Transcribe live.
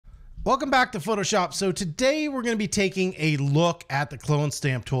Welcome back to Photoshop. So today we're going to be taking a look at the clone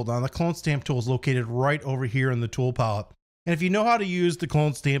stamp tool. Now the clone stamp tool is located right over here in the tool palette. And if you know how to use the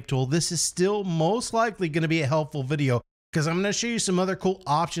clone stamp tool, this is still most likely going to be a helpful video because I'm going to show you some other cool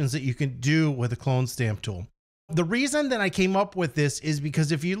options that you can do with the clone stamp tool. The reason that I came up with this is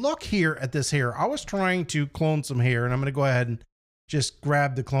because if you look here at this hair, I was trying to clone some hair, and I'm going to go ahead and just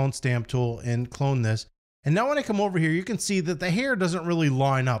grab the clone stamp tool and clone this. And now when I come over here, you can see that the hair doesn't really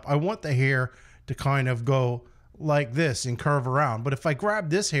line up. I want the hair to kind of go like this and curve around. But if I grab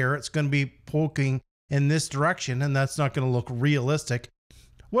this hair, it's going to be poking in this direction, and that's not going to look realistic.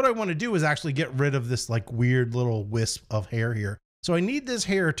 What I want to do is actually get rid of this like weird little wisp of hair here. So I need this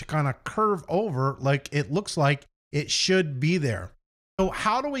hair to kind of curve over like it looks like it should be there. So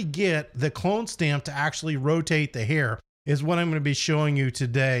how do we get the clone stamp to actually rotate the hair is what I'm going to be showing you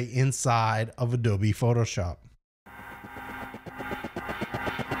today inside of Adobe Photoshop.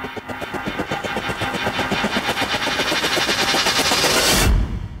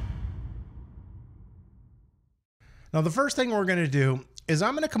 Now the first thing we're going to do is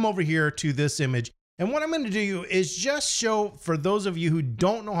I'm going to come over here to this image, and what I'm going to do is just show, for those of you who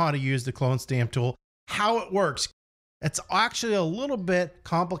don't know how to use the clone stamp tool, how it works. It's actually a little bit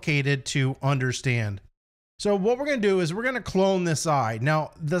complicated to understand. So what we're going to do is we're going to clone this eye.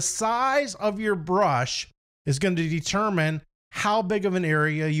 Now, the size of your brush is going to determine how big of an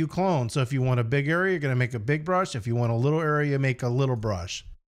area you clone. So if you want a big area, you're going to make a big brush. If you want a little area, make a little brush.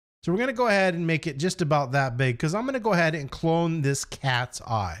 So we're going to go ahead and make it just about that big because I'm going to go ahead and clone this cat's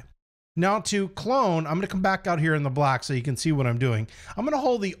eye. Now to clone, I'm going to come back out here in the black so you can see what I'm doing. I'm going to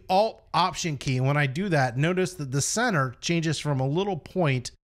hold the Alt Option key, and when I do that, notice that the center changes from a little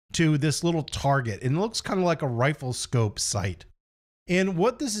point to this little target, and it looks kind of like a rifle scope sight. And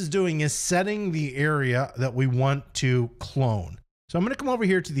what this is doing is setting the area that we want to clone. So I'm going to come over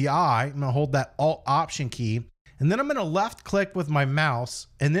here to the eye. I'm going to hold that Alt Option key, and then I'm going to left click with my mouse,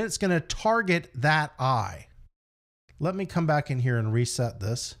 and then it's going to target that eye. Let me come back in here and reset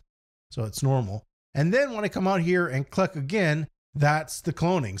this so it's normal. And then when I come out here and click again, that's the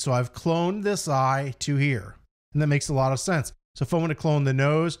cloning. So I've cloned this eye to here, and that makes a lot of sense. So if I want to clone the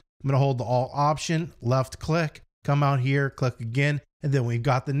nose, I'm going to hold the Alt Option, left click, come out here, click again, and then we've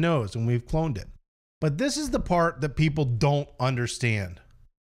got the nose and we've cloned it. But this is the part that people don't understand.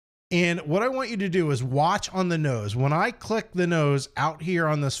 And what I want you to do is watch on the nose. When I click the nose out here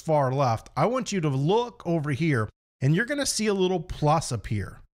on this far left, I want you to look over here, and you're going to see a little plus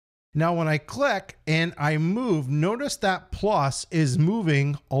appear. Now, when I click and I move, notice that plus is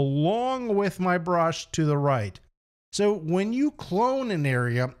moving along with my brush to the right. So when you clone an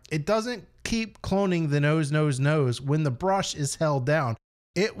area, it doesn't keep cloning the nose. When the brush is held down,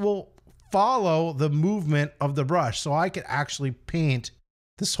 it will follow the movement of the brush. So I could actually paint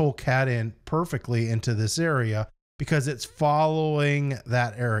this whole cat in perfectly into this area because it's following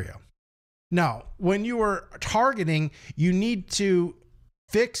that area. Now, when you are targeting, you need to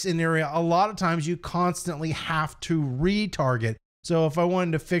fix an area. A lot of times you constantly have to retarget. So if I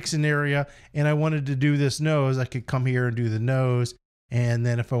wanted to fix an area and I wanted to do this nose, I could come here and do the nose. And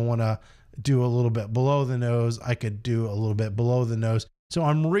then if I want to do a little bit below the nose, I could do a little bit below the nose. So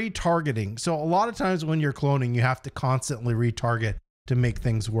I'm retargeting. So a lot of times when you're cloning, you have to constantly retarget to make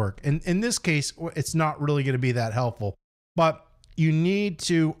things work. And in this case, it's not really going to be that helpful, but you need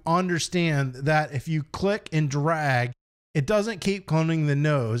to understand that if you click and drag, it doesn't keep cloning the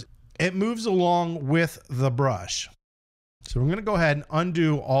nose. It moves along with the brush. So we're going to go ahead and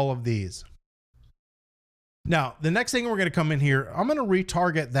undo all of these. Now, the next thing we're going to come in here, I'm going to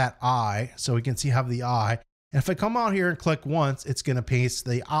retarget that eye so we can see how the eye. And if I come out here and click once, it's going to paste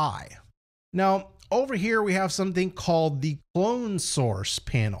the eye. Now, over here, we have something called the Clone Source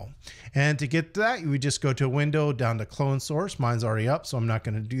panel. And to get to that, we just go to a window down to Clone Source. Mine's already up, so I'm not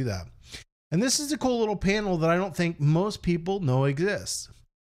going to do that. And this is a cool little panel that I don't think most people know exists.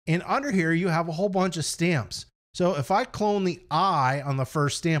 And under here, you have a whole bunch of stamps. So if I clone the eye on the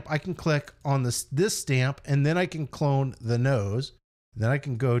first stamp, I can click on this stamp, and then I can clone the nose. Then I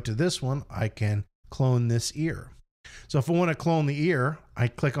can go to this one. I can clone this ear. So if I want to clone the ear, I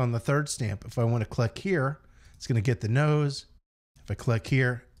click on the third stamp. If I want to click here, it's going to get the nose. If I click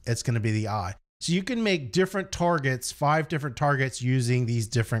here, it's going to be the eye. So you can make different targets, 5 different targets using these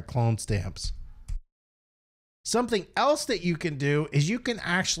different clone stamps. Something else that you can do is you can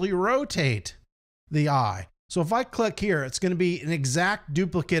actually rotate the eye. So if I click here, it's going to be an exact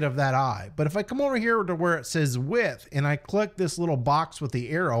duplicate of that eye. But if I come over here to where it says width and I click this little box with the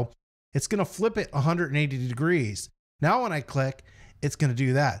arrow, it's going to flip it 180 degrees. Now when I click, it's going to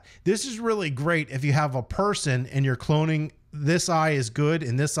do that. This is really great if you have a person and you're cloning this eye is good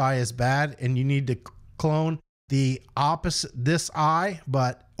and this eye is bad, and you need to clone the opposite, this eye,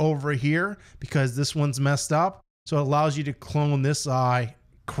 but over here, because this one's messed up. So it allows you to clone this eye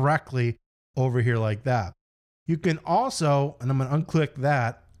correctly over here like that. You can also, and I'm going to unclick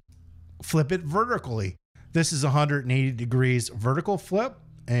that, flip it vertically. This is 180 degrees vertical flip,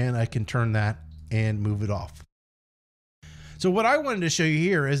 and I can turn that and move it off. So what I wanted to show you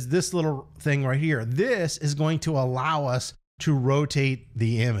here is this little thing right here. This is going to allow us to rotate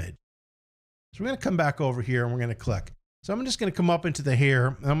the image. So we're going to come back over here and we're going to click. So I'm just going to come up into the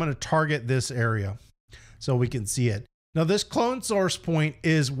hair and I'm going to target this area so we can see it. Now this clone source point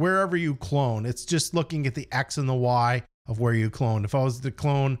is wherever you clone. It's just looking at the X and the Y of where you cloned. If I was to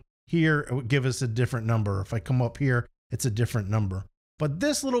clone here, it would give us a different number. If I come up here, it's a different number. But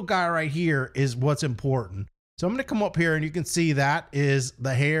this little guy right here is what's important. So I'm going to come up here and you can see that is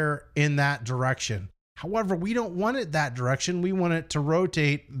the hair in that direction. However, we don't want it that direction. We want it to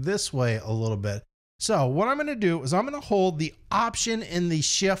rotate this way a little bit. So what I'm going to do is I'm going to hold the Option and the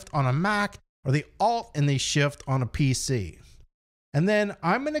Shift on a Mac, or the Alt and the Shift on a PC. And then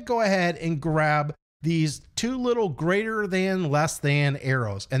I'm going to go ahead and grab these two little greater than, less than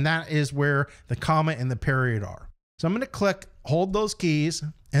arrows. And that is where the comma and the period are. So I'm going to click, hold those keys,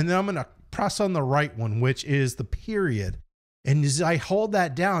 and then I'm going to press on the right one, which is the period. And as I hold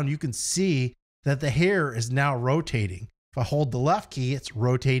that down, you can see that the hair is now rotating. If I hold the left key, it's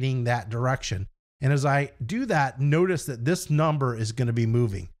rotating that direction. And as I do that, notice that this number is going to be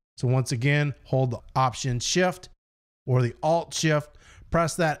moving. So once again, hold the Option Shift or the Alt Shift,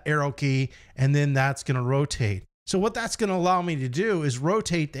 press that arrow key, and then that's going to rotate. So what that's going to allow me to do is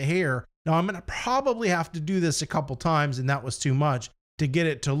rotate the hair. Now I'm going to probably have to do this a couple times, and that was too much to get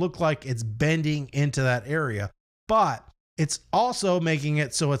it to look like it's bending into that area. But it's also making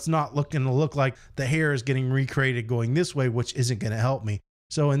it so it's not looking to look like the hair is getting recreated going this way, which isn't going to help me.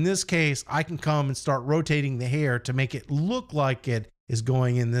 So in this case, I can come and start rotating the hair to make it look like it is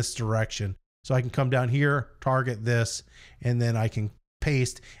going in this direction. So I can come down here, target this, and then I can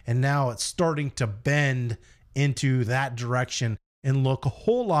paste. And now it's starting to bend into that direction and look a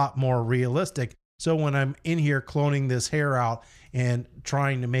whole lot more realistic. So when I'm in here cloning this hair out and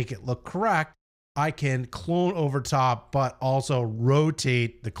trying to make it look correct, I can clone over top, but also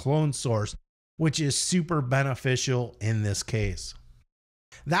rotate the clone source, which is super beneficial in this case.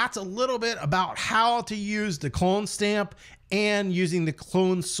 That's a little bit about how to use the clone stamp and using the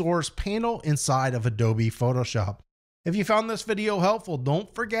clone source panel inside of Adobe Photoshop. If you found this video helpful,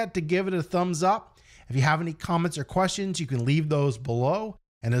 don't forget to give it a thumbs up. If you have any comments or questions, you can leave those below.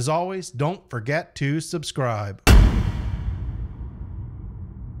 And as always, don't forget to subscribe.